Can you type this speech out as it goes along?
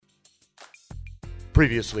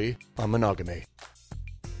Previously on Monogamy.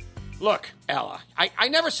 Look, Ella, I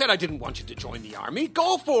never said I didn't want you to join the Army.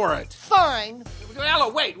 Go for it. Fine.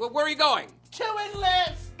 Ella, wait. Where are you going? To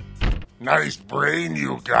enlist. Nice brain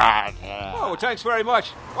you got. Oh, thanks very much.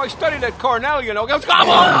 I studied at Cornell, you know. Come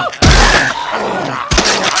on!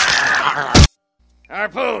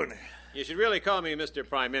 Harpoon. You should really call me Mr.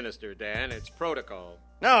 Prime Minister, Dan. It's protocol.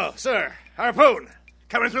 No, sir. Harpoon.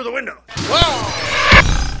 Coming through the window. Whoa!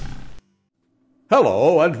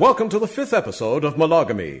 Hello, and welcome to the 5th episode of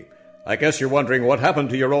Monogamy. I guess you're wondering what happened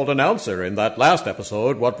to your old announcer in that last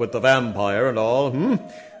episode, what with the vampire and all,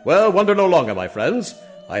 Well, wonder no longer, my friends.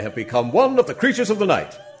 I have become one of the creatures of the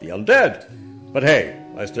night, the undead. But hey,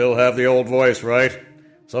 I still have the old voice, right?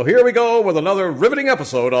 So here we go with another riveting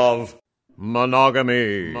episode of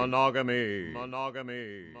Monogamy. Monogamy.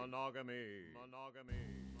 Monogamy. Monogamy. Monogamy.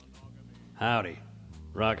 Howdy.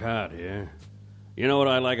 Rock Hard here. You know what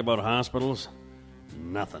I like about hospitals?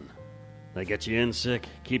 Nothing. They get you in sick,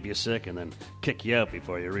 keep you sick, and then kick you out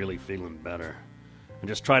before you're really feeling better. And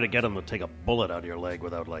just try to get them to take a bullet out of your leg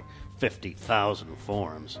without, 50,000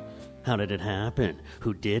 forms. How did it happen?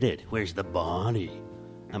 Who did it? Where's the body?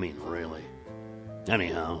 I mean, really.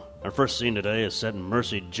 Anyhow, our first scene today is set in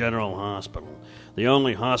Mercy General Hospital, the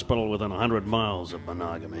only hospital within 100 miles of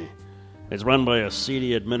Monogamy. It's run by a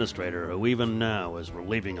seedy administrator who even now is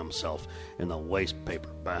relieving himself in the waste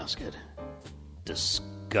paper basket.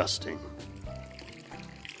 Disgusting.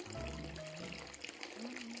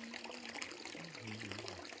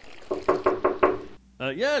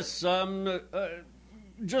 Yes,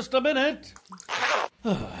 just a minute.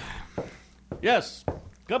 Yes,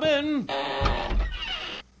 come in.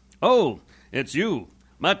 Oh, it's you,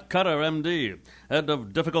 Matt Cutter, MD, head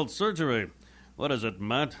of difficult surgery. What is it,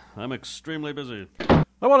 Matt? I'm extremely busy.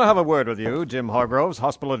 I want to have a word with you, Jim Hargroves,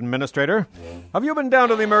 hospital administrator. Have you been down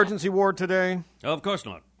to the emergency ward today? Of course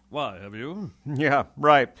not. Why, have you? Yeah,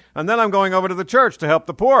 right. And then I'm going over to the church to help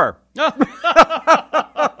the poor.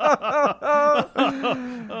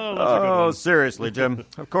 Oh, seriously, Jim.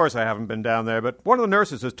 Of course I haven't been down there, but one of the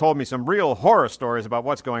nurses has told me some real horror stories about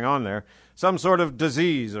what's going on there. Some sort of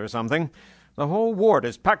disease or something. The whole ward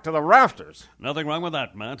is packed to the rafters. Nothing wrong with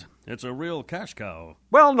that, Matt. It's a real cash cow.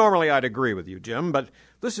 Well, normally I'd agree with you, Jim, but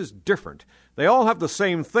this is different. They all have the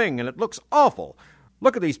same thing, and it looks awful.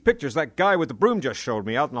 Look at these pictures that guy with the broom just showed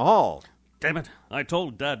me out in the hall. Damn it. I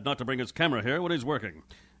told Dad not to bring his camera here when he's working.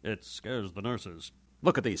 It scares the nurses.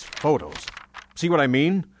 Look at these photos. See what I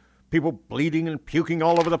mean? People bleeding and puking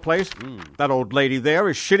all over the place. That old lady there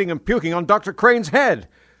is shitting and puking on Dr. Crane's head.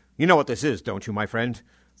 You know what this is, don't you, my friend?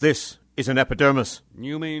 This is an epidermis.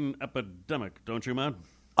 You mean epidemic, don't you, Matt?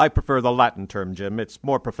 I prefer the Latin term, Jim. It's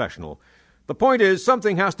more professional. The point is,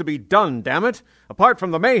 something has to be done, damn it. Apart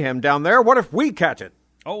from the mayhem down there, what if we catch it?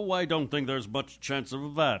 Oh, I don't think there's much chance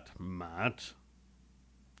of that, Matt.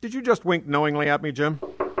 Did you just wink knowingly at me, Jim?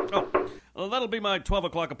 Oh, well, that'll be my 12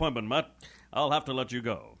 o'clock appointment, Matt. I'll have to let you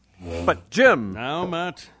go. But, Jim... Now,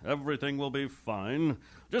 Matt, everything will be fine.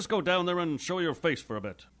 Just go down there and show your face for a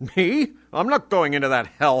bit. Me? I'm not going into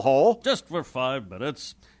that hellhole. Just for 5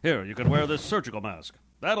 minutes. Here, you can wear this surgical mask.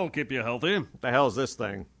 That'll keep you healthy. What the hell's this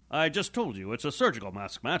thing? I just told you, it's a surgical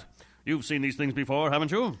mask, Matt. You've seen these things before,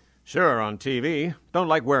 haven't you? Sure, on TV. Don't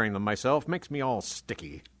like wearing them myself. Makes me all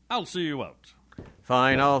sticky. I'll see you out.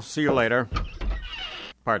 Fine, I'll see you later.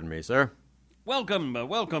 Pardon me, sir. Welcome.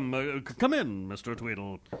 Come in, Mr.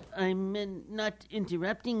 Tweedle. I'm not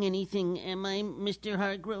interrupting anything, am I, Mr.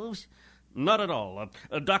 Hargroves? Not at all.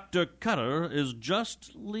 Dr. Cutter is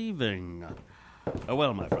just leaving.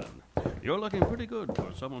 Well, my friend, you're looking pretty good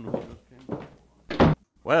for someone who just came.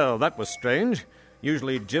 Well, that was strange.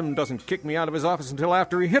 Usually Jim doesn't kick me out of his office until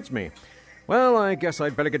after he hits me. Well, I guess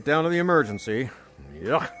I'd better get down to the emergency.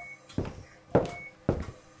 Yuck.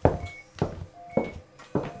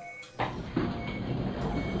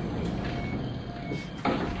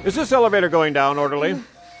 Is this elevator going down, orderly?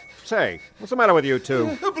 Say, what's the matter with you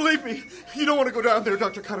two? Believe me, you don't want to go down there,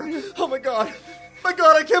 Dr. Cutter. Oh, my God. My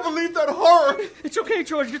God, I can't believe that horror. It's okay,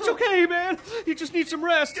 George. It's okay, man. You just need some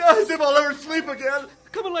rest. As if I'll ever sleep again.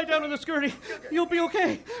 Come and lie down on the skirty. You'll be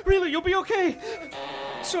okay. Really, you'll be okay.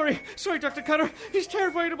 Sorry, Dr. Cutter. He's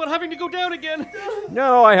terrified about having to go down again.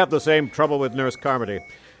 No, I have the same trouble with Nurse Carmody.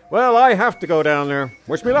 Well, I have to go down there.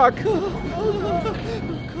 Wish me luck.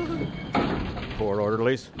 Poor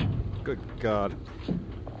orderlies. Good God.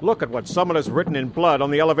 Look at what someone has written in blood on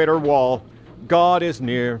the elevator wall. God is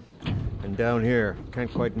near. And down here,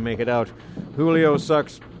 can't quite make it out. Julio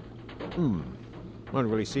sucks. I don't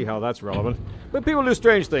really see how that's relevant. But people do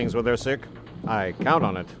strange things when they're sick. I count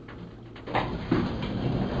on it.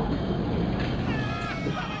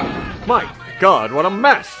 Mike, God, what a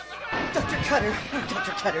mess! Dr. Cutter,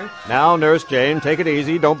 Dr. Cutter. Now, Nurse Jane, take it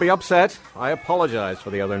easy. Don't be upset. I apologized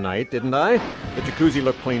for the other night, didn't I? The jacuzzi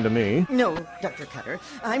looked clean to me. No, Dr. Cutter.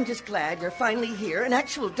 I'm just glad you're finally here, an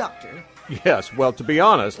actual doctor. Yes, well, to be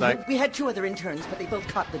honest, We had 2 other interns, but they both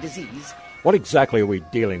caught the disease. What exactly are we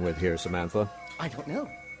dealing with here, Samantha? I don't know.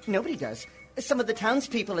 Nobody does. Some of the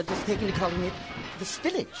townspeople have just taken to calling it the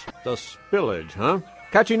spillage. The spillage, huh?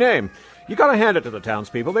 Catchy name. You gotta hand it to the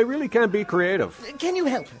townspeople. They really can be creative. Can you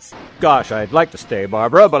help us? Gosh, I'd like to stay,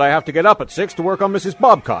 Barbara, but I have to get up at 6 to work on Mrs.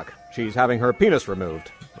 Bobcock. She's having her penis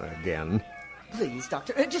removed. Again. Please,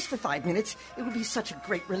 Doctor, just for 5 minutes. It would be such a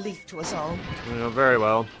great relief to us all. Very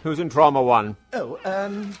well. Who's in Trauma 1?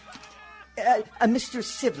 Mr.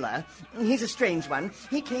 Sivler. He's a strange one.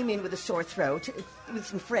 He came in with a sore throat, with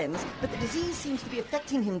some friends, but the disease seems to be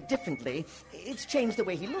affecting him differently. It's changed the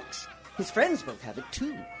way he looks. His friends both have it,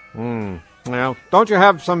 too. Well, don't you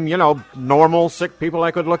have some, normal sick people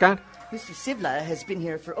I could look at? Mr. Sivler has been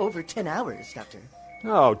here for over 10 hours, Doctor.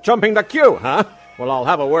 Oh, jumping the queue, huh? Well, I'll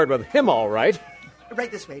have a word with him, all right.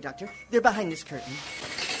 Right this way, Doctor. They're behind this curtain.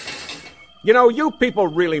 You people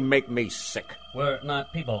really make me sick. We're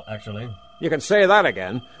not people, actually. You can say that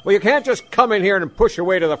again. Well, you can't just come in here and push your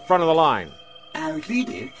way to the front of the line. Our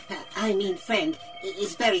leader, friend,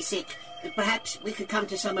 is very sick. Perhaps we could come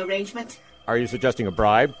to some arrangement? Are you suggesting a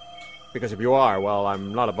bribe? Because if you are, well,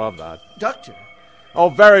 I'm not above that. Doctor. Oh,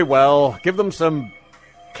 very well. Give them some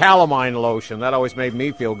calamine lotion. That always made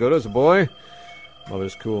me feel good as a boy.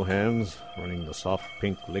 Mother's cool hands, running the soft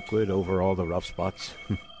pink liquid over all the rough spots.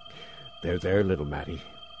 There, little Matty.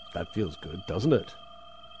 That feels good, doesn't it?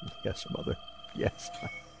 Yes, Mother. Yes.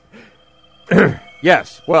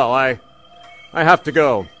 Yes, well, I have to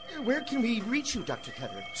go. Where can we reach you, Dr.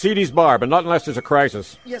 Cutter? Seedy's bar, but not unless there's a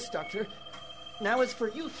crisis. Yes, Doctor. Now as for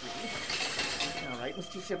you 3. All right,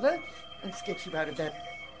 Mr. Sivler, let's get you out of that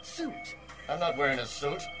suit. I'm not wearing a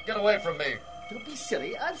suit. Get away from me. Don't be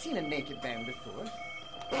silly. I've seen a naked man before.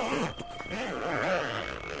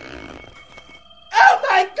 Oh,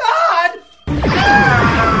 my God!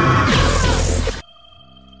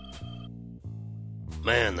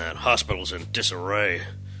 Man, that hospital's in disarray.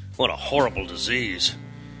 What a horrible disease.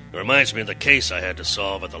 It reminds me of the case I had to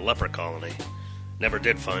solve at the leper colony. Never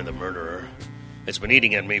did find the murderer. It's been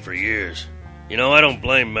eating at me for years. I don't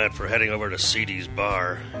blame Matt for heading over to Seedy's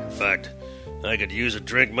bar. In fact, I could use a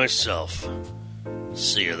drink myself.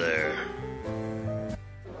 See you there.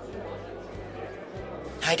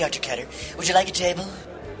 Hi, Dr. Cutter. Would you like a table?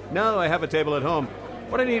 No, I have a table at home.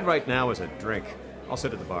 What I need right now is a drink. I'll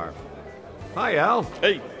sit at the bar. Hi, Al.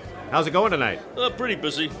 Hey. How's it going tonight? Pretty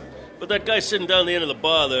busy. But that guy sitting down the end of the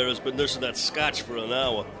bar there has been nursing that scotch for an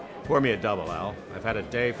hour. Pour me a double, Al. I've had a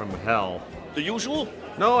day from hell. The usual?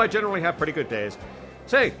 No, I generally have pretty good days.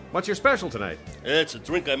 Say, what's your special tonight? It's a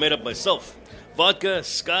drink I made up myself. Vodka,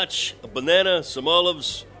 scotch, a banana, some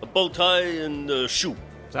olives, a bow tie, and a shoe.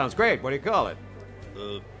 Sounds great. What do you call it?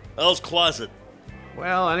 Al's Closet.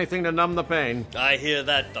 Well, anything to numb the pain. I hear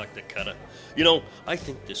that, Dr. Cutter. I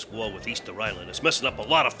think this war with Easter Island is messing up a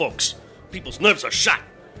lot of folks. People's nerves are shot.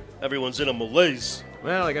 Everyone's in a malaise.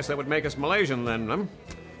 Well, I guess that would make us Malaysian then,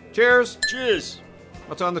 Cheers. Cheers.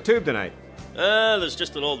 What's on the tube tonight? There's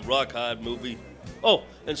just an old rock hard movie. Oh,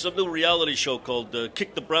 and some new reality show called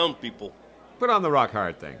Kick the Brown People. Put on the rock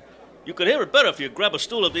hard thing. You can hear it better if you grab a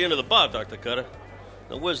stool at the end of the bar, Dr. Cutter.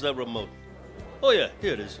 Now, where's that remote? Oh, yeah,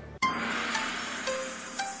 here it is.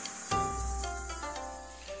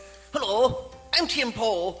 Hello, I'm Tim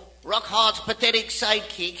Poe, Rockhard's pathetic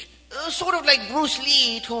sidekick. Sort of like Bruce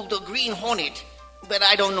Lee to the Green Hornet. But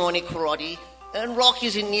I don't know any karate, and Rock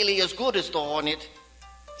isn't nearly as good as the Hornet.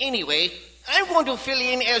 Anyway, I'm going to fill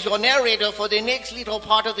in as your narrator for the next little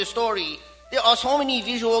part of the story. There are so many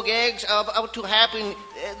visual gags about to happen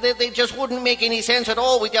that they just wouldn't make any sense at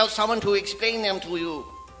all without someone to explain them to you.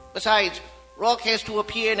 Besides, Rock has to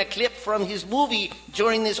appear in a clip from his movie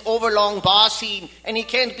during this overlong bar scene, and he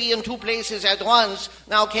can't be in 2 places at once,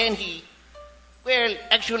 now can he? Well,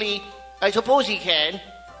 actually, I suppose he can.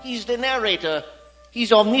 He's the narrator.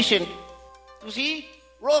 He's omniscient. You see?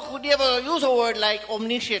 Rock would never use a word like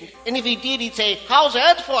omniscient, and if he did, he'd say, "How's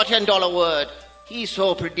that for a $10 word?" He's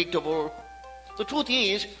so predictable. The truth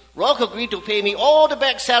is, Rock agreed to pay me all the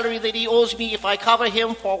back salary that he owes me if I cover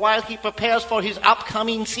him for while he prepares for his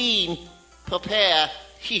upcoming scene. Prepare.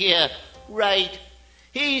 Yeah, right.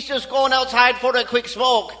 He's just going outside for a quick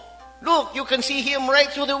smoke. Look, you can see him right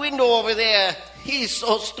through the window over there. He's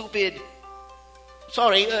so stupid.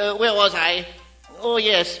 Sorry, where was I? Oh,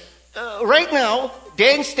 yes. Right now,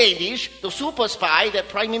 Dan Standish, the super spy that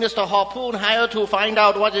Prime Minister Harpoon hired to find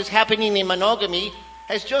out what is happening in monogamy,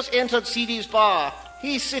 has just entered CD's bar.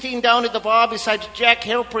 He's sitting down at the bar beside Jack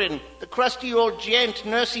Halperin, the crusty old gent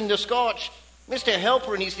nursing the scotch. Mr.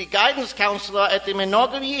 Halperin is the guidance counselor at the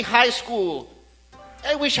Monogamy High School.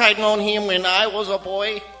 I wish I'd known him when I was a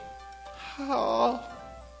boy. Oh.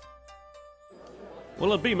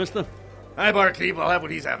 What'll it be, mister? Hi, barkeep. I'll have what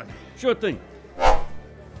he's having. Sure thing.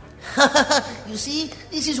 You see,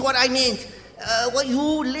 this is what I meant. What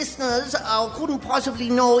you listeners couldn't possibly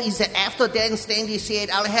know is that after Dan Standish said,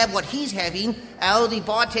 I'll have what he's having, Al, the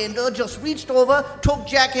bartender, just reached over, took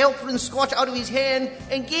Jack Halperin's scotch out of his hand,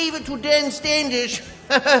 and gave it to Dan Standish.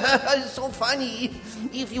 It's so funny.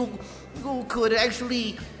 If you could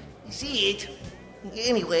actually see it.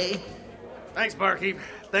 Anyway. Thanks, barkeep.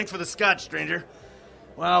 Thanks for the scotch, stranger.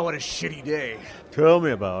 Wow, what a shitty day. Tell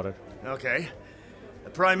me about it. Okay. The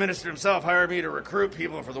Prime Minister himself hired me to recruit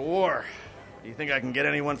people for the war. Do you think I can get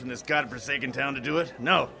anyone from this godforsaken town to do it?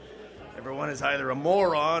 No. Everyone is either a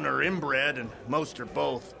moron or inbred, and most are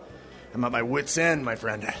both. I'm at my wit's end, my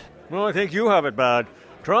friend. Well, I think you have it bad.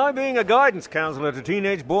 Try being a guidance counselor to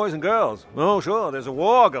teenage boys and girls. Oh, sure, there's a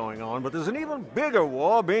war going on, but there's an even bigger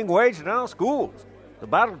war being waged in our schools. The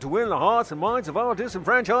battle to win the hearts and minds of our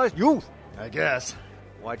disenfranchised youth. I guess.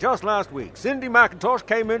 Why, just last week, Cindy McIntosh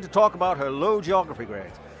came in to talk about her low geography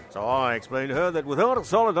grades. So I explained to her that without a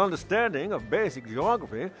solid understanding of basic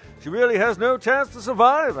geography, she really has no chance to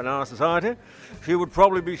survive in our society. She would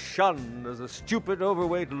probably be shunned as a stupid,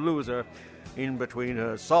 overweight loser. In between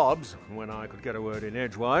her sobs, when I could get a word in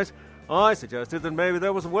edgewise, I suggested that maybe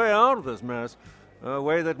there was a way out of this mess. A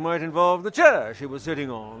way that might involve the chair she was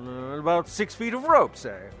sitting on, about 6 feet of rope,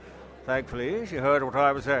 say. Thankfully, she heard what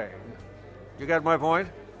I was saying. You get my point?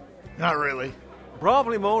 Not really.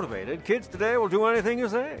 Properly motivated, kids today will do anything you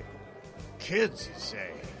say. Kids, you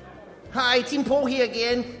say? Hi, Tim Poe here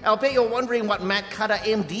again. I'll bet you're wondering what Matt Cutter,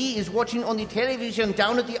 MD, is watching on the television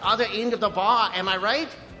down at the other end of the bar, am I right?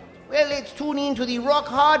 Well, let's tune in to the Rock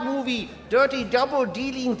Hard movie, Dirty Double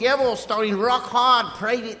Dealing Devil, starring Rock Hard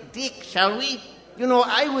Private Dick, shall we? You know,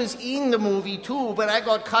 I was in the movie too, but I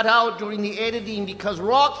got cut out during the editing because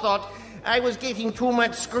Rock thought I was getting too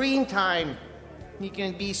much screen time. He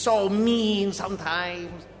can be so mean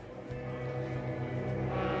sometimes.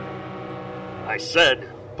 I said,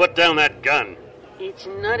 put down that gun. It's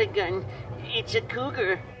not a gun. It's a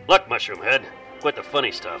cougar. Look, Mushroomhead, quit the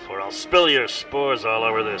funny stuff or I'll spill your spores all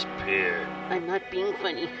over this pier. I'm not being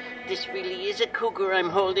funny. This really is a cougar I'm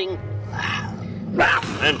holding.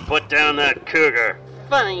 Then put down that cougar.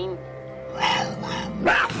 Fine.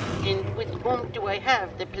 And with whom do I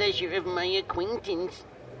have the pleasure of my acquaintance?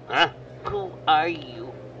 Huh? Who are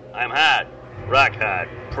you? I'm Hard. Rock Hard.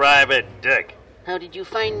 Private Dick. How did you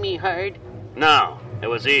find me, Hard? No, it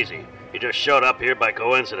was easy. You just showed up here by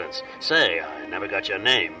coincidence. Say, I never got your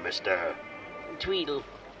name, Mr. Tweedle.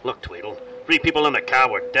 Look, Tweedle, 3 people in the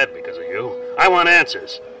car were dead because of you. I want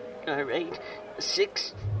answers. All right.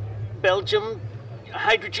 6. Belgium.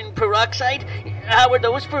 Hydrogen peroxide. How are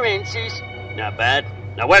those for answers? Not bad.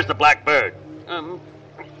 Now, where's the black bird?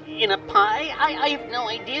 In a pie? I have no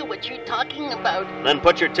idea what you're talking about. Then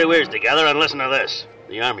put your 2 ears together and listen to this.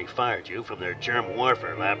 The Army fired you from their germ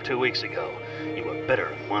warfare lab 2 weeks ago. You were bitter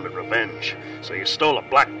and wanted revenge, so you stole a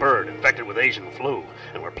black bird infected with Asian flu,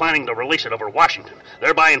 and were planning to release it over Washington,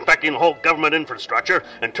 thereby infecting the whole government infrastructure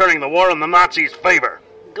and turning the war in the Nazis' favor.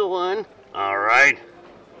 Go on. All right.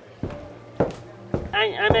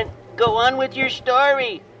 I meant, go on with your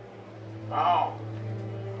story. Oh,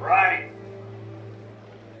 right.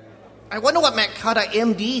 I wonder what Matt Cutter,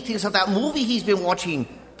 MD, thinks of that movie he's been watching.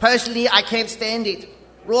 Personally, I can't stand it.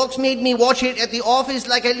 Rourke's made me watch it at the office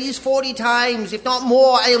like at least 40 times, if not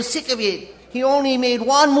more. I am sick of it. He only made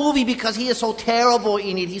one movie because he is so terrible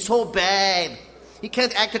in it. He's so bad. He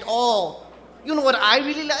can't act at all. You know what I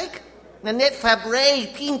really like? Nanette Fabre,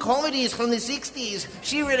 teen comedies from the 60s.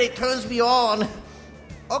 She really turns me on.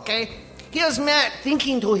 Okay, here's Matt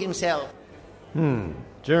thinking to himself.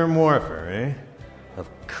 Germ warfare, eh? Of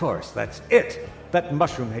course, that's it. That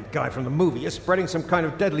mushroom-head guy from the movie is spreading some kind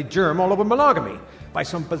of deadly germ all over Monogamy. By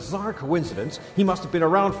some bizarre coincidence, he must have been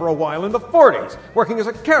around for a while in the 40s, working as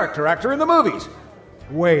a character actor in the movies.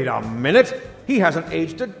 Wait a minute. He hasn't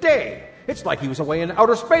aged a day. It's like he was away in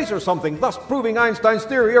outer space or something, thus proving Einstein's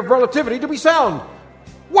theory of relativity to be sound.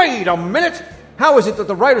 Wait a minute. How is it that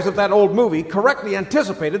the writers of that old movie correctly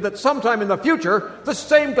anticipated that sometime in the future, the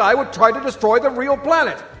same guy would try to destroy the real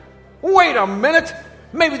planet? Wait a minute!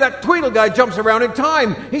 Maybe that Tweedle guy jumps around in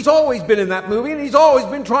time. He's always been in that movie, and he's always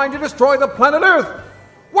been trying to destroy the planet Earth.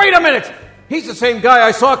 Wait a minute! He's the same guy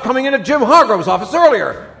I saw coming into Jim Hargrove's office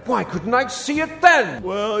earlier. Why couldn't I see it then?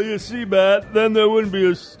 Well, you see, Matt, then there wouldn't be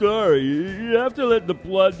a story. You have to let the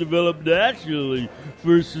plot develop naturally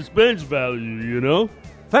for suspense value, you know?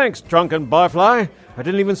 Thanks, drunken barfly. I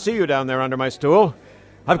didn't even see you down there under my stool.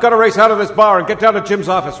 I've got to race out of this bar and get down to Jim's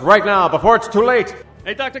office right now before it's too late.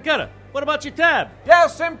 Hey, Dr. Cutter, what about your tab?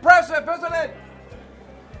 Yes, impressive, isn't it?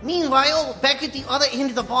 Meanwhile, back at the other end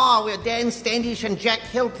of the bar where Dan Standish and Jack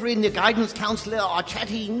Halperin, the guidance counselor, are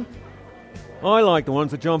chatting. I like the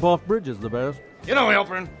ones that jump off bridges the best. You know,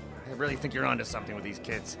 Halperin, I really think you're onto something with these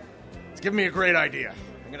kids. It's given me a great idea.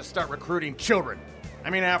 I'm going to start recruiting children.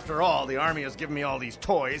 I mean, after all, the Army has given me all these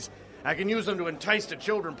toys. I can use them to entice the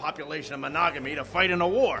children population of Monogamy to fight in a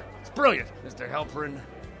war. It's brilliant, Mr. Halperin.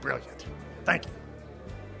 Brilliant. Thank you.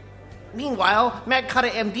 Meanwhile, Matt Cutter,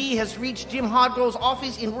 MD, has reached Jim Hardgrove's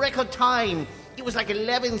office in record time. It was like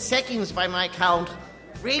 11 seconds by my count.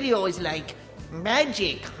 Radio is like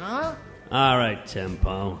magic, huh? All right,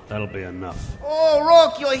 Tempo. That'll be enough. Oh,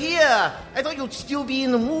 Rock, you're here. I thought you'd still be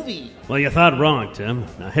in the movie. Well, you thought wrong, Tim.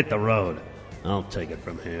 Now hit the road. I'll take it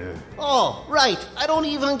from here. Oh, right. I don't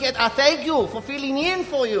even get a thank you for filling in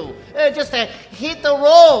for you. Just hit the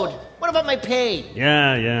road. What about my pay?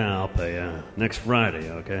 Yeah, I'll pay you. Next Friday,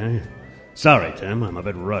 okay? Sorry, Tim. I'm a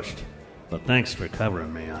bit rushed. But thanks for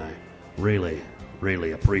covering me. I really,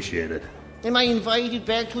 really appreciate it. Am I invited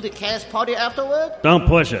back to the cast party afterward? Don't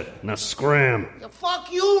push it. Now scram. Yeah,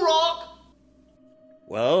 fuck you, Rock!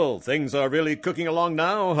 Well, things are really cooking along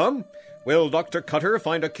now, huh? Will Dr. Cutter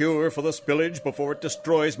find a cure for the spillage before it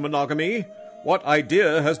destroys Monogamy? What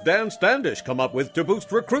idea has Dan Standish come up with to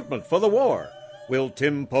boost recruitment for the war? Will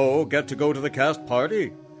Tim Poe get to go to the cast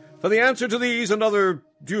party? For the answer to these and other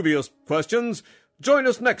dubious questions, join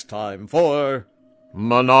us next time for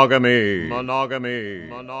Monogamy. Monogamy.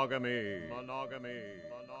 Monogamy. Monogamy.